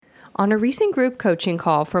On a recent group coaching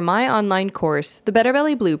call for my online course, The Better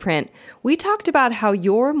Belly Blueprint, we talked about how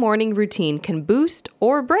your morning routine can boost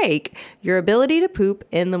or break your ability to poop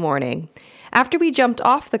in the morning. After we jumped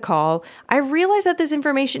off the call, I realized that this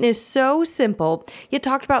information is so simple, yet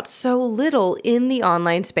talked about so little in the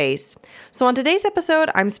online space. So on today's episode,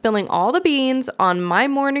 I'm spilling all the beans on my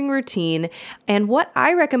morning routine and what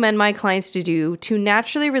I recommend my clients to do to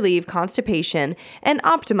naturally relieve constipation and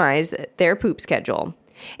optimize their poop schedule.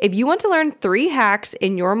 If you want to learn 3 hacks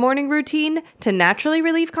in your morning routine to naturally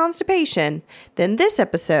relieve constipation, then this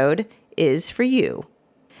episode is for you.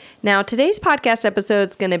 Now, today's podcast episode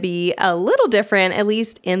is going to be a little different, at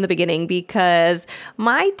least in the beginning, because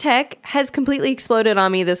my tech has completely exploded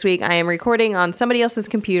on me this week. I am recording on somebody else's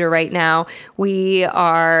computer right now. We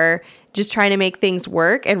are just trying to make things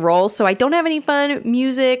work and roll. So I don't have any fun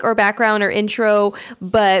music or background or intro.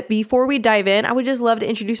 But before we dive in, I would just love to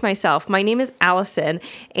introduce myself. My name is Allison,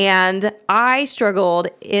 and I struggled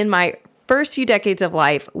in my first few decades of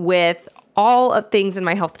life with all of things in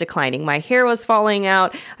my health declining. My hair was falling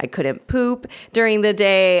out. I couldn't poop during the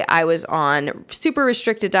day. I was on super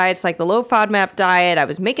restricted diets like the low FODMAP diet. I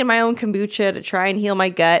was making my own kombucha to try and heal my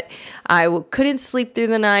gut. I couldn't sleep through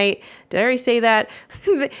the night. Did I already say that?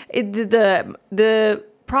 The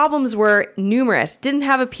problems were numerous. Didn't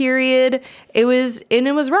have a period. It was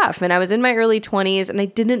rough. And I was in my early 20s and I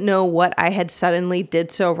didn't know what I had suddenly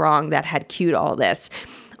did so wrong that had cued all this.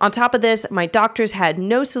 On top of this, my doctors had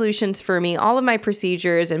no solutions for me. All of my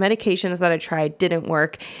procedures and medications that I tried didn't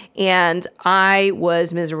work, and I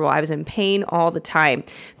was miserable. I was in pain all the time.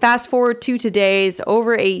 Fast forward to today, it's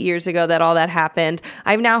over 8 years ago that all that happened.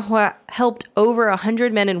 I've now helped over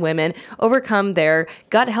 100 men and women overcome their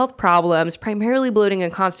gut health problems, primarily bloating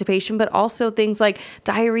and constipation, but also things like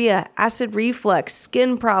diarrhea, acid reflux,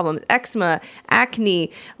 skin problems, eczema,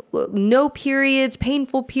 acne, no periods,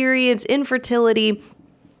 painful periods, infertility,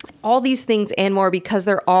 all these things and more, because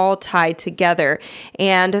they're all tied together.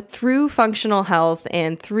 And through functional health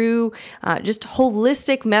and through just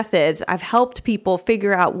holistic methods, I've helped people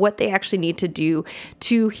figure out what they actually need to do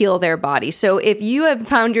to heal their body. So if you have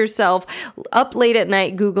found yourself up late at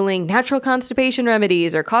night Googling natural constipation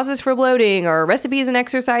remedies or causes for bloating or recipes and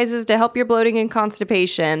exercises to help your bloating and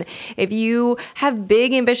constipation, if you have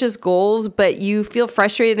big ambitious goals, but you feel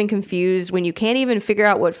frustrated and confused when you can't even figure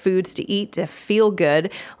out what foods to eat to feel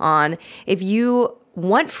good on, if you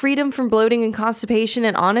want freedom from bloating and constipation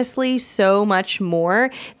and honestly so much more,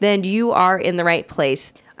 then you are in the right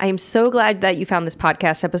place. I am so glad that you found this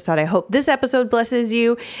podcast episode. I hope this episode blesses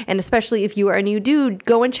you. And especially if you are a new dude,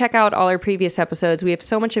 go and check out all our previous episodes. We have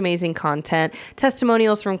so much amazing content,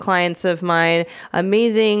 testimonials from clients of mine,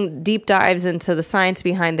 amazing deep dives into the science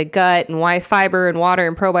behind the gut and why fiber and water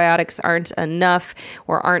and probiotics aren't enough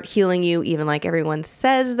or aren't healing you, even like everyone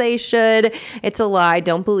says they should. It's a lie.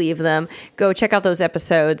 Don't believe them. Go check out those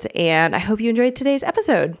episodes. And I hope you enjoyed today's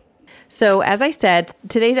episode. So as I said,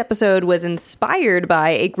 today's episode was inspired by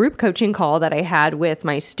a group coaching call that I had with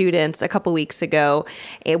my students a couple weeks ago,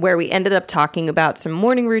 where we ended up talking about some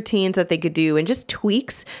morning routines that they could do and just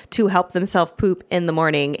tweaks to help themselves poop in the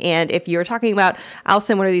morning. And if you're talking about,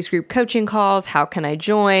 Allison, what are these group coaching calls? How can I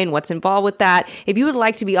join? What's involved with that? If you would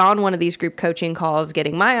like to be on one of these group coaching calls,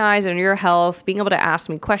 getting my eyes on your health, being able to ask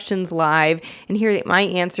me questions live and hear my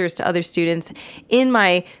answers to other students in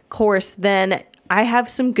my course, then I have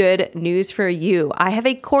some good news for you. I have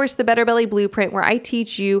a course, The Better Belly Blueprint, where I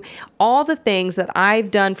teach you all the things that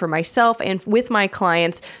I've done for myself and with my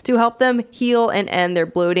clients to help them heal and end their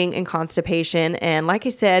bloating and constipation. And like I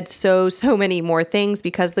said, so many more things,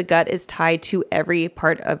 because the gut is tied to every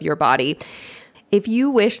part of your body. If you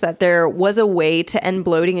wish that there was a way to end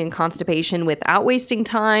bloating and constipation without wasting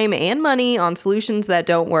time and money on solutions that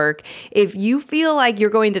don't work, if you feel like you're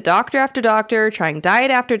going to doctor after doctor, trying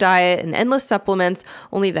diet after diet and endless supplements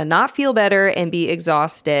only to not feel better and be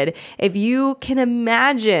exhausted, if you can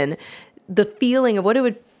imagine the feeling of what it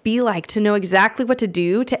would be like to know exactly what to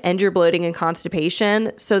do to end your bloating and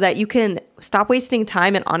constipation so that you can stop wasting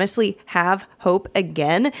time and honestly have hope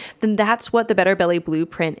again, then that's what the Better Belly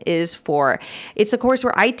Blueprint is for. It's a course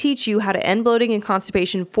where I teach you how to end bloating and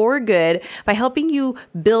constipation for good by helping you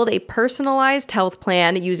build a personalized health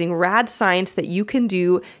plan using rad science that you can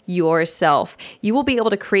do yourself. You will be able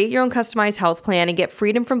to create your own customized health plan and get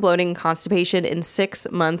freedom from bloating and constipation in 6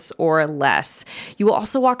 months or less. You will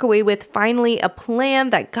also walk away with finally a plan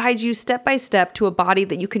that guides you step by step to a body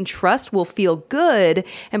that you can trust will feel good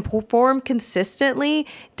and perform consistently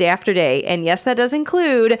day after day. And yes, that does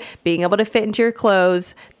include being able to fit into your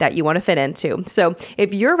clothes that you want to fit into. So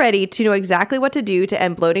if you're ready to know exactly what to do to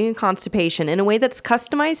end bloating and constipation in a way that's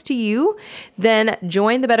customized to you, then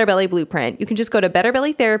join the Better Belly Blueprint. You can just go to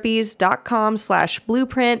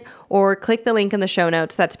betterbellytherapies.com/blueprint or click the link in the show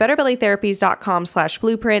notes. That's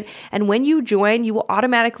betterbellytherapies.com/blueprint. And when you join, you will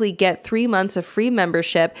automatically get 3 months of free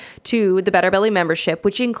membership to the Better Belly membership,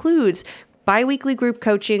 which includes bi-weekly group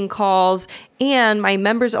coaching calls and my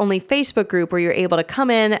members only Facebook group where you're able to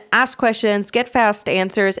come in, ask questions, get fast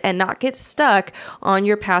answers, and not get stuck on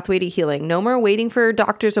your pathway to healing. No more waiting for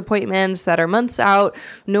doctor's appointments that are months out.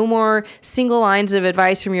 No more single lines of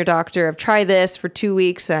advice from your doctor of try this for 2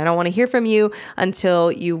 weeks and I don't want to hear from you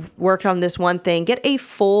until you've worked on this one thing. Get a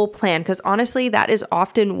full plan, because honestly, that is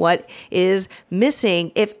often what is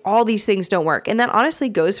missing if all these things don't work. And that honestly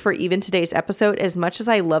goes for even today's episode. As much as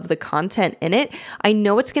I love the content in it, I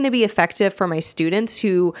know it's going to be effective for my students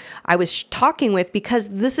who I was talking with, because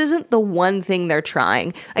this isn't the one thing they're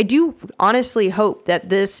trying. I do honestly hope that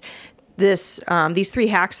these 3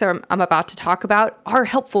 hacks that I'm about to talk about are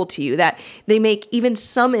helpful to you, that they make even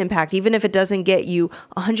some impact, even if it doesn't get you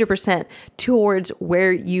 100% towards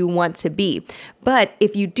where you want to be. But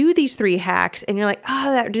if you do these 3 hacks and you're like,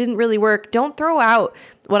 that didn't really work, don't throw out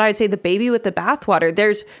what I would say the baby with the bathwater.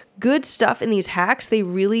 There's good stuff in these hacks. They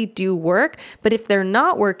really do work. But if they're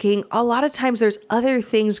not working, a lot of times there's other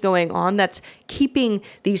things going on that's keeping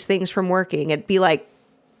these things from working. It'd be like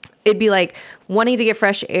wanting to get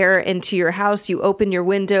fresh air into your house. You open your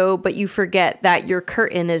window, but you forget that your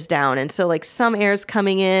curtain is down. And so like some air is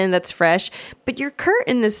coming in that's fresh, but your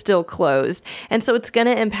curtain is still closed. And so it's going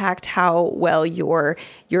to impact how well your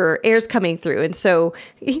air's coming through. And so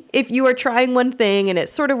if you are trying one thing and it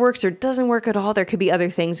sort of works or doesn't work at all, there could be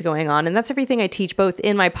other things going on. And that's everything I teach both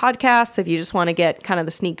in my podcast. So if you just want to get kind of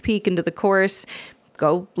the sneak peek into the course,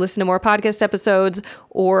 go listen to more podcast episodes,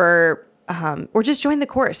 or just join the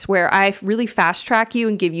course where I really fast track you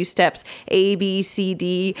and give you steps A, B, C,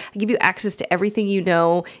 D. I give you access to everything you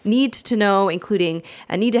need to know, including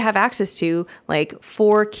need to have access to like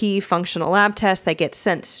 4 key functional lab tests that get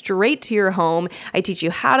sent straight to your home. I teach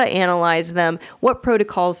you how to analyze them, what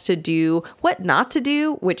protocols to do, what not to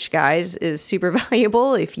do, which guys is super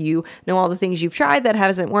valuable if you know all the things you've tried that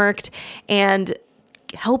hasn't worked, and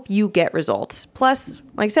help you get results. Plus,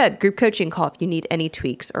 like I said, group coaching call if you need any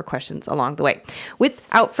tweaks or questions along the way.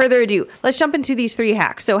 Without further ado, let's jump into these 3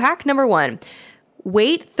 hacks. So hack number 1,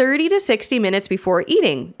 wait 30 to 60 minutes before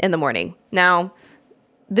eating in the morning. Now,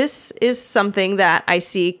 this is something that I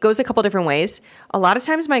see goes a couple different ways. A lot of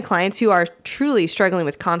times my clients who are truly struggling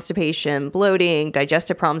with constipation, bloating,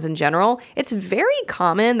 digestive problems in general, it's very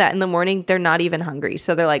common that in the morning they're not even hungry.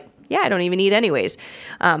 So they're like, I don't even eat anyways.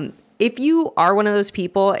 If you are one of those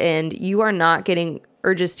people and you are not getting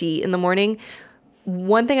urges to eat in the morning,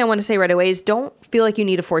 one thing I want to say right away is don't feel like you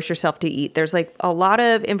need to force yourself to eat. There's like a lot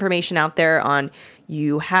of information out there on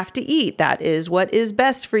you have to eat. That is what is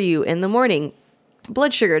best for you in the morning.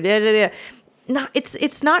 Blood sugar,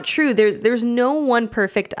 it's not true. There's no one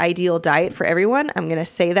perfect ideal diet for everyone. I'm going to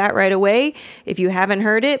say that right away. If you haven't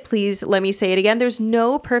heard it, please let me say it again. There's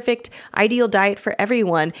no perfect ideal diet for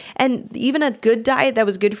everyone. And even a good diet that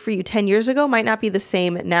was good for you 10 years ago might not be the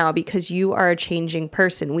same now, because you are a changing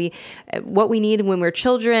person. What we need when we're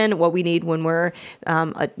children, what we need when we're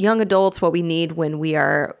young adults, what we need when we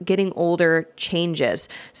are getting older changes.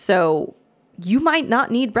 So you might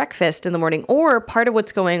not need breakfast in the morning, or part of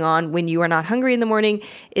what's going on when you are not hungry in the morning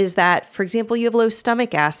is that, for example, you have low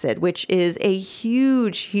stomach acid, which is a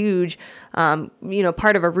huge,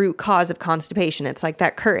 part of a root cause of constipation. It's like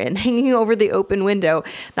that curtain hanging over the open window,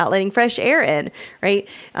 not letting fresh air in, right?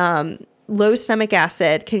 Low stomach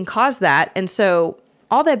acid can cause that. And so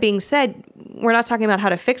all that being said, we're not talking about how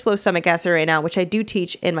to fix low stomach acid right now, which I do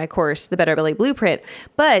teach in my course, The Better Belly Blueprint.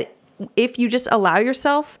 But if you just allow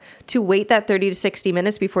yourself to wait that 30 to 60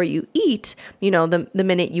 minutes before you eat, the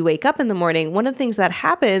minute you wake up in the morning, one of the things that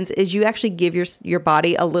happens is you actually give your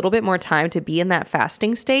body a little bit more time to be in that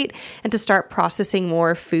fasting state and to start processing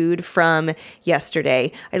more food from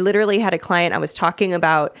yesterday. I literally had a client I was talking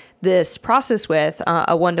about this process with,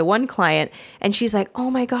 a one-to-one client, and she's like, oh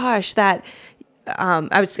my gosh, that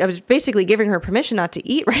I was basically giving her permission not to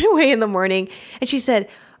eat right away in the morning. And she said,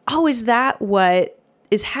 oh, is that what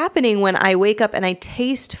is happening when I wake up and I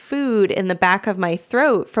taste food in the back of my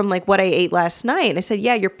throat from like what I ate last night? And I said,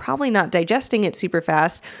 yeah, you're probably not digesting it super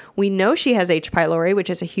fast. We know she has H. pylori, which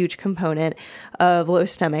is a huge component of low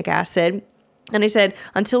stomach acid. And I said,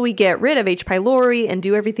 until we get rid of H. pylori and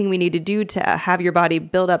do everything we need to do to have your body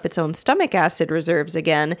build up its own stomach acid reserves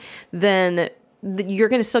again, then you're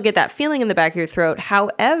going to still get that feeling in the back of your throat.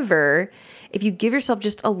 However, if you give yourself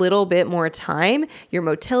just a little bit more time, your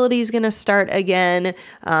motility is going to start again.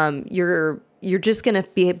 You're just going to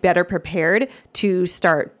be better prepared to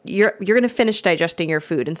start. You're going to finish digesting your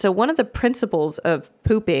food. And so one of the principles of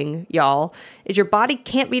pooping, y'all, is your body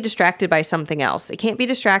can't be distracted by something else. It can't be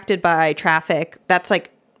distracted by traffic. That's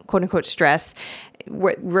like quote unquote stress,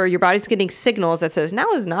 where your body's getting signals that says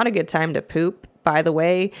now is not a good time to poop, by the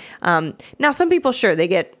way. Now, some people, sure, they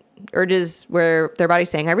get urges where their body's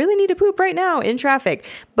saying, I really need to poop right now in traffic.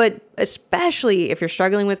 But especially if you're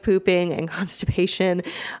struggling with pooping and constipation,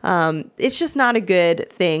 it's just not a good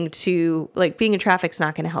thing to, like, being in traffic's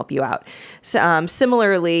not going to help you out. So,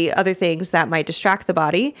 similarly, other things that might distract the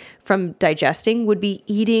body from digesting would be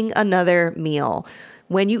eating another meal.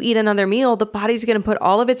 When you eat another meal, the body's going to put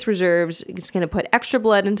all of its reserves. It's going to put extra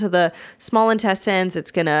blood into the small intestines.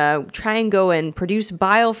 It's going to try and go and produce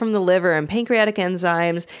bile from the liver and pancreatic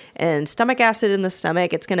enzymes and stomach acid in the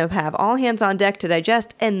stomach. It's going to have all hands on deck to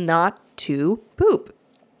digest and not to poop.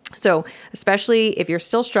 So especially if you're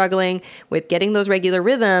still struggling with getting those regular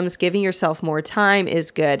rhythms, giving yourself more time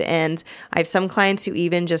is good. And I have some clients who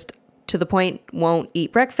even just to the point won't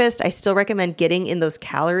eat breakfast. I still recommend getting in those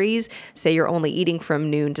calories. Say you're only eating from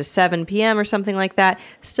noon to 7 p.m. or something like that.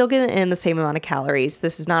 Still get in the same amount of calories.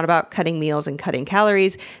 This is not about cutting meals and cutting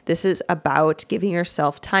calories. This is about giving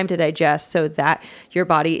yourself time to digest so that your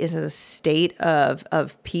body is in a state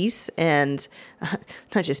of peace and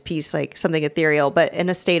not just peace, like something ethereal, but in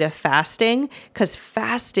a state of fasting, because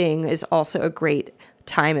fasting is also a great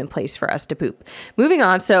time and place for us to poop. Moving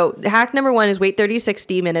on. So hack number 1 is wait 30 to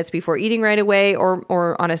 60 minutes before eating right away,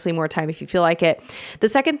 or honestly more time if you feel like it. The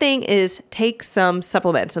second thing is take some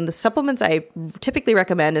supplements. And the supplements I typically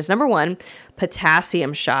recommend is number 1,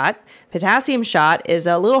 potassium shot. Potassium shot is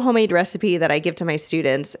a little homemade recipe that I give to my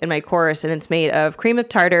students in my course, and it's made of cream of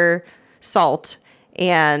tartar, salt,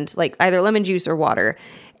 and like either lemon juice or water.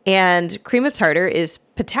 And cream of tartar is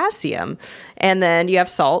potassium. And then you have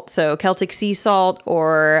salt, so Celtic sea salt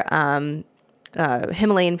or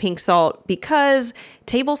Himalayan pink salt, because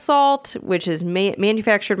table salt, which is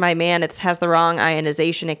manufactured by man, it has the wrong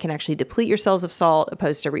ionization. It can actually deplete your cells of salt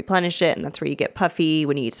opposed to replenish it. And that's where you get puffy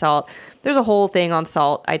when you eat salt. There's a whole thing on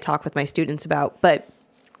salt I talk with my students about, but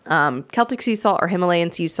Celtic sea salt or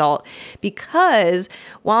Himalayan sea salt, because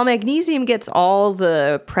while magnesium gets all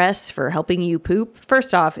the press for helping you poop,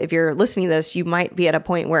 first off, if you're listening to this, you might be at a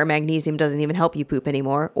point where magnesium doesn't even help you poop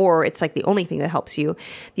anymore, or it's like the only thing that helps you.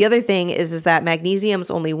 The other thing is that magnesium is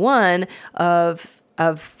only one of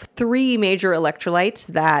 3 major electrolytes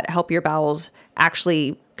that help your bowels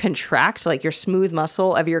actually contract, like your smooth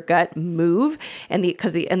muscle of your gut move, and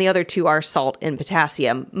the other 2 are salt and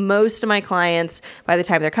potassium. Most of my clients, by the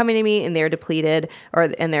time they're coming to me and they're depleted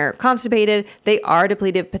and they're constipated, they are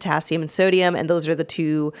depleted of potassium and sodium, and those are the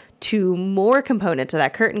two more components of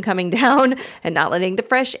that curtain coming down and not letting the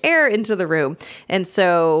fresh air into the room. And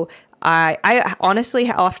so I honestly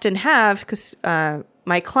often have, because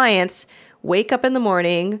my clients wake up in the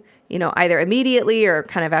morning, either immediately or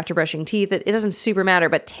kind of after brushing teeth. It doesn't super matter,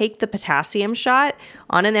 but take the potassium shot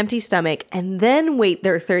on an empty stomach and then wait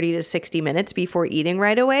their 30 to 60 minutes before eating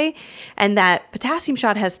right away. And that potassium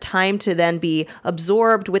shot has time to then be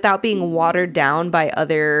absorbed without being watered down by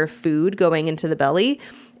other food going into the belly.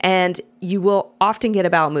 And you will often get a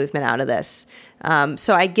bowel movement out of this.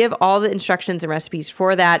 So I give all the instructions and recipes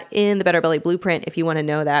for that in the Better Belly Blueprint if you want to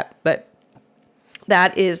know that. But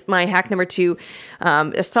that is my hack number 2,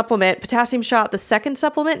 a supplement, potassium shot. The second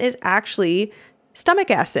supplement is actually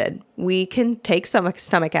stomach acid. We can take some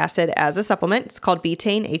stomach acid as a supplement. It's called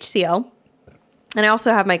betaine HCl. And I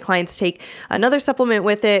also have my clients take another supplement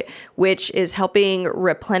with it, which is helping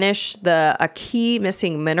replenish a key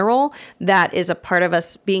missing mineral that is a part of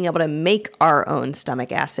us being able to make our own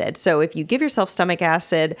stomach acid. So if you give yourself stomach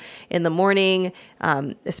acid in the morning,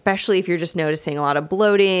 especially if you're just noticing a lot of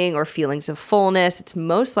bloating or feelings of fullness, it's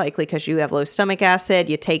most likely because you have low stomach acid.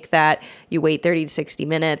 You take that, you wait 30 to 60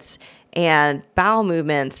 minutes, and bowel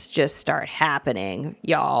movements just start happening,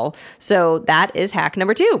 y'all. So that is hack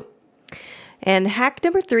number 2. And hack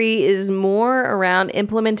number 3 is more around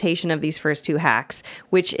implementation of these first 2 hacks,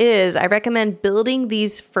 which is I recommend building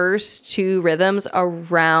these first 2 rhythms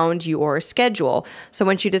around your schedule. So I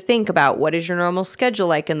want you to think about, what is your normal schedule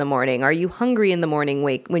like in the morning? Are you hungry in the morning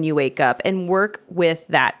when you wake up? And work with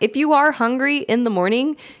that. If you are hungry in the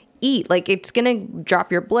morning, eat. Like, it's going to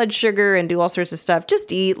drop your blood sugar and do all sorts of stuff.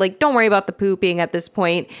 Just eat. Like, don't worry about the pooping at this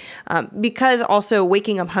point, because also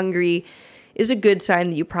waking up hungry is a good sign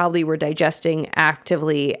that you probably were digesting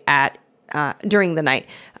actively at during the night.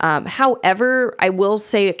 However, I will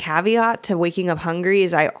say a caveat to waking up hungry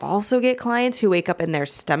is I also get clients who wake up and their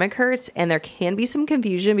stomach hurts, and there can be some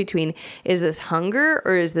confusion between, is this hunger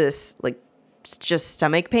or is this like just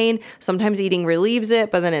stomach pain? Sometimes eating relieves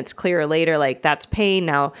it, but then it's clear later, like that's pain.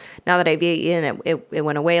 Now that I've eaten, it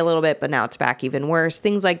went away a little bit, but now it's back even worse.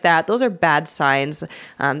 Things like that. Those are bad signs.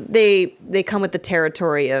 They come with the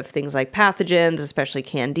territory of things like pathogens, especially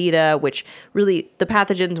candida, which really the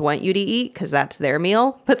pathogens want you to eat because that's their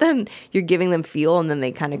meal, but then you're giving them fuel and then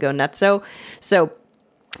they kind of go nutso. So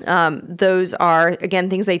those are, again,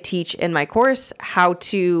 things I teach in my course, how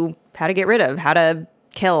to get rid of, how to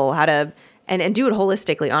kill, how to and do it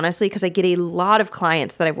holistically, honestly, because I get a lot of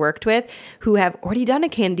clients that I've worked with who have already done a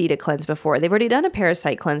candida cleanse before. They've already done a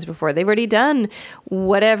parasite cleanse before. They've already done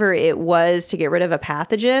whatever it was to get rid of a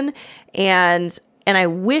pathogen. And I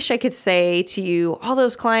wish I could say to you, all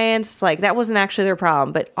those clients, like that wasn't actually their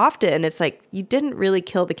problem. But often it's like you didn't really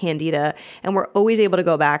kill the candida. And we're always able to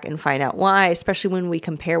go back and find out why, especially when we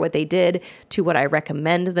compare what they did to what I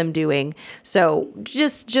recommend them doing. So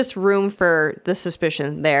just room for the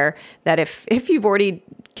suspicion there that if you've already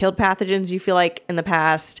killed pathogens you feel like in the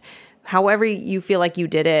past, however you feel like you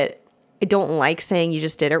did it, I don't like saying you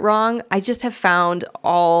just did it wrong. I just have found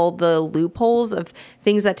all the loopholes of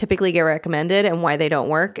things that typically get recommended and why they don't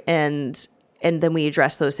work. And then we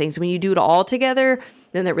address those things. When you do it all together,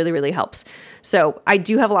 then that really, really helps. So I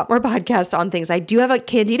do have a lot more podcasts on things. I do have a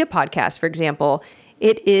candida podcast, for example.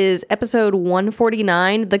 It is episode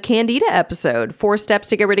 149, the candida episode, 4 steps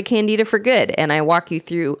to get rid of candida for good. And I walk you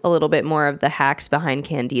through a little bit more of the hacks behind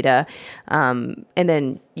candida. And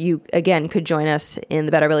then you, again, could join us in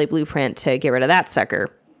the Better Belly Blueprint to get rid of that sucker.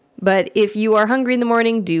 But if you are hungry in the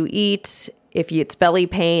morning, do eat. If it's belly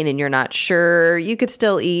pain and you're not sure, you could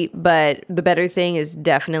still eat. But the better thing is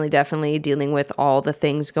definitely dealing with all the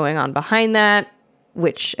things going on behind that,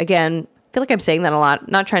 which, again, I feel like I'm saying that a lot.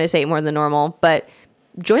 Not trying to say it more than normal, but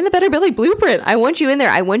join the Better Belly Blueprint. I want you in there.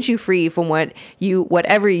 I want you free from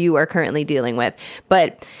whatever you are currently dealing with.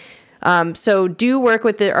 But so do work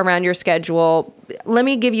with it around your schedule. Let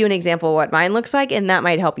me give you an example of what mine looks like, and that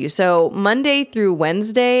might help you. So Monday through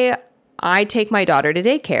Wednesday, I take my daughter to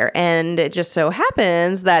daycare, and it just so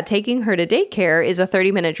happens that taking her to daycare is a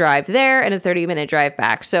 30-minute drive there and a 30-minute drive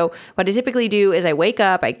back. So what I typically do is I wake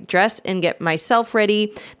up, I dress and get myself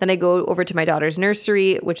ready. Then I go over to my daughter's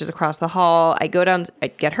nursery, which is across the hall. I go down, I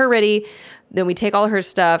get her ready. Then we take all her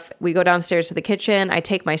stuff. We go downstairs to the kitchen. I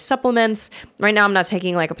take my supplements. Right now, I'm not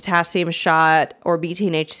taking like a potassium shot or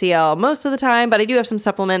beta-HCl most of the time, but I do have some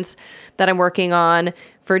supplements that I'm working on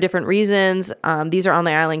for different reasons. These are on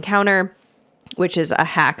the island counter, which is a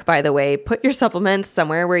hack, by the way. Put your supplements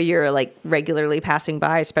somewhere where you're like regularly passing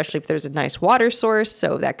by, especially if there's a nice water source.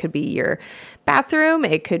 So that could be your bathroom.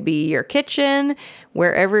 It could be your kitchen,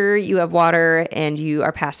 wherever you have water and you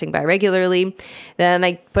are passing by regularly. Then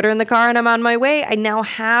I put her in the car and I'm on my way. I now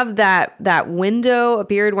have that window, a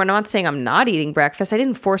period where I'm not saying I'm not eating breakfast. I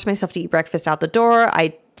didn't force myself to eat breakfast out the door.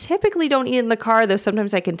 I typically don't eat in the car, though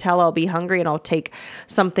sometimes I can tell I'll be hungry and I'll take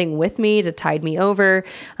something with me to tide me over.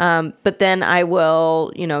 But then I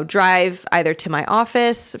will, drive either to my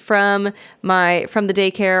office from the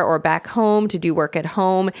daycare or back home to do work at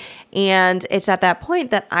home. And it's at that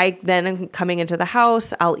point that I then am coming into the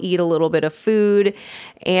house. I'll eat a little bit of food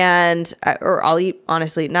or I'll eat,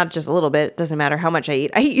 honestly, not just a little bit. It doesn't matter how much I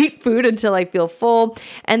eat. I eat food until I feel full.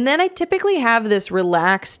 And then I typically have this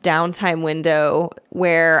relaxed downtime window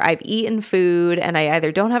where I've eaten food and I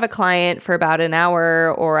either don't have a client for about an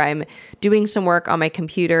hour or I'm doing some work on my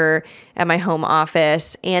computer at my home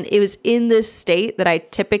office. And it was in this state that I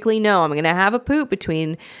typically know I'm going to have a poop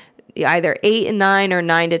between either 8 and 9 or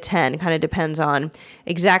 9 to 10. Kind of depends on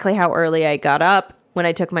exactly how early I got up, when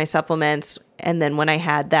I took my supplements, and then when I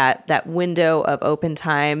had that window of open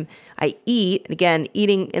time. I eat. Again,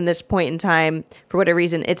 eating in this point in time, for whatever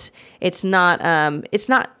reason, it's not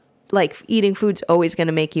like eating food's always going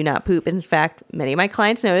to make you not poop. In fact, many of my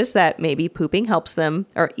clients notice that maybe pooping helps them,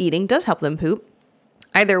 or eating does help them poop.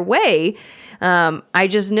 Either way, I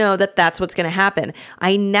just know that that's what's going to happen.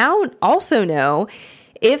 I now also know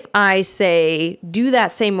if I say do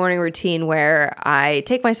that same morning routine where I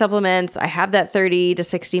take my supplements, I have that 30 to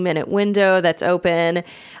 60 minute window that's open,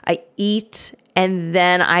 I eat, and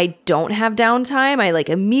then I don't have downtime, I like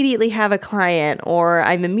immediately have a client, or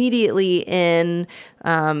I'm immediately in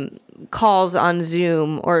calls on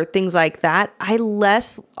Zoom or things like that, I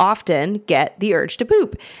less often get the urge to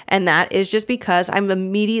poop. And that is just because I'm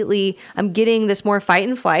getting this more fight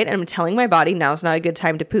and flight, and I'm telling my body now's not a good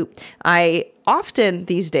time to poop. I often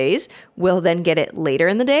these days will then get it later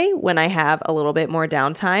in the day when I have a little bit more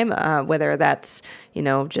downtime, whether that's,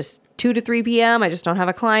 just 2 to 3 p.m. I just don't have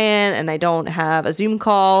a client and I don't have a Zoom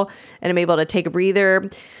call and I'm able to take a breather.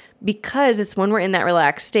 Because it's when we're in that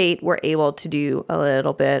relaxed state, we're able to do a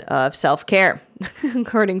little bit of self-care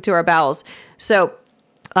according to our bowels. So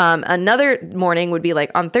another morning would be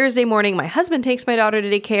like on Thursday morning, my husband takes my daughter to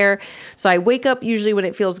daycare. So I wake up usually when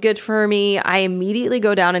it feels good for me. I immediately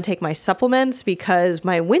go down and take my supplements because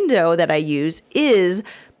my window that I use is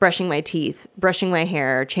brushing my teeth, brushing my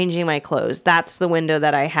hair, changing my clothes. That's the window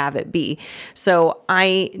that I have it be. So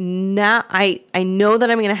I know that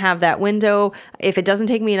I'm going to have that window. If it doesn't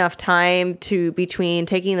take me enough time between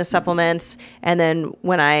taking the supplements and then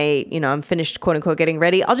when I'm finished, quote unquote, getting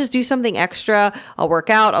ready, I'll just do something extra. I'll work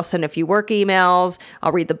out. I'll send a few work emails.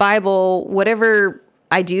 I'll read the Bible, whatever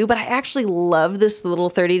I do, but I actually love this little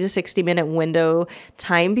 30 to 60 minute window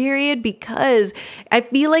time period because I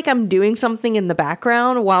feel like I'm doing something in the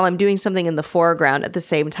background while I'm doing something in the foreground at the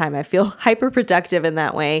same time. I feel hyper productive in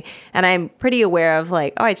that way. And I'm pretty aware of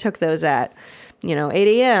I took those at 8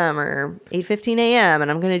 a.m. or 8:15 a.m.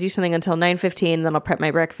 and I'm going to do something until 9:15 and then I'll prep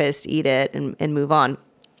my breakfast, eat it and move on.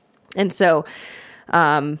 And so,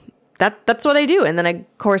 that's what I do. And then,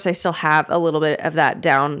 of course, I still have a little bit of that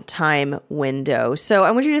downtime window. So I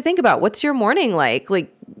want you to think about what's your morning like?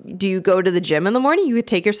 Do you go to the gym in the morning? You could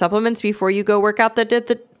take your supplements before you go work out at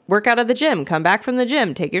the gym, come back from the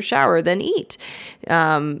gym, take your shower, then eat.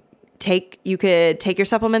 You could take your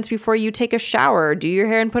supplements before you take a shower, do your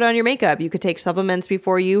hair and put on your makeup. You could take supplements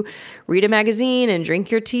before you read a magazine and drink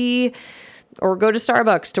your tea. Or go to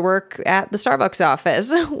Starbucks to work at the Starbucks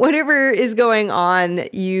office. Whatever is going on,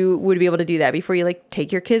 you would be able to do that before you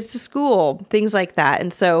take your kids to school, things like that.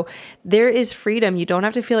 And so there is freedom. You don't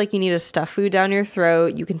have to feel like you need to stuff food down your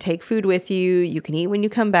throat. You can take food with you. You can eat when you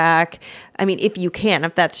come back. I mean, if you can,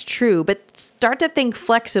 if that's true, but start to think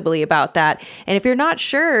flexibly about that. And if you're not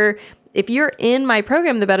sure, if you're in my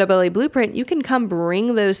program, the Better Belly Blueprint, you can come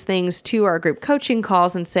bring those things to our group coaching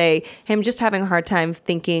calls and say, hey, I'm just having a hard time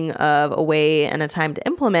thinking of a way and a time to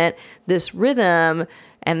implement this rhythm.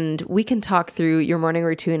 And we can talk through your morning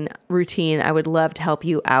routine. I would love to help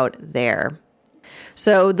you out there.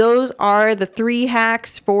 So those are the 3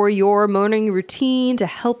 hacks for your morning routine to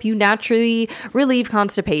help you naturally relieve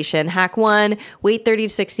constipation. Hack 1, wait 30 to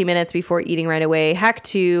 60 minutes before eating right away. Hack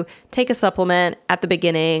 2, take a supplement at the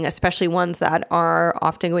beginning, especially ones that are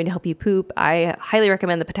often going to help you poop. I highly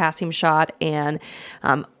recommend the potassium shot and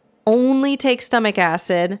only take stomach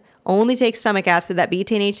acid. Only take stomach acid, that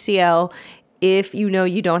betaine HCl, if you know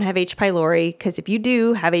you don't have H. pylori, because if you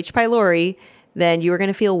do have H. pylori, then you are going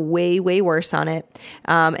to feel way, way worse on it.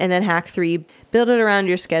 And then hack 3, build it around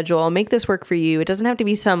your schedule. Make this work for you. It doesn't have to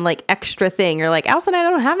be some extra thing. You're like, Allison, I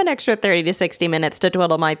don't have an extra 30 to 60 minutes to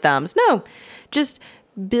twiddle my thumbs. No, just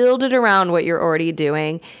build it around what you're already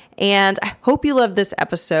doing. And I hope you love this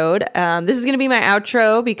episode. This is going to be my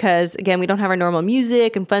outro because, again, we don't have our normal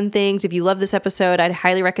music and fun things. If you love this episode, I'd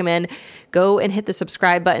highly recommend go and hit the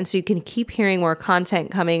subscribe button so you can keep hearing more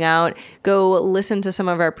content coming out. Go listen to some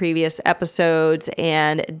of our previous episodes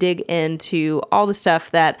and dig into all the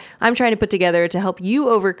stuff that I'm trying to put together to help you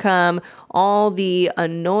overcome all the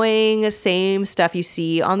annoying same stuff you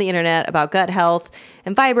see on the internet about gut health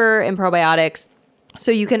and fiber and probiotics, so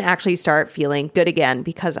you can actually start feeling good again,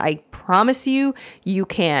 because I promise you, you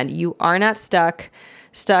can. You are not stuck.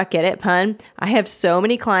 Get it, pun? I have so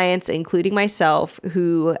many clients, including myself,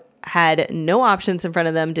 who had no options in front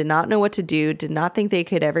of them, did not know what to do, did not think they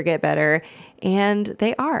could ever get better, and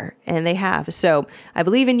they are, and they have. So I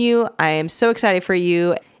believe in you. I am so excited for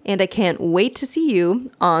you, and I can't wait to see you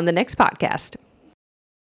on the next podcast.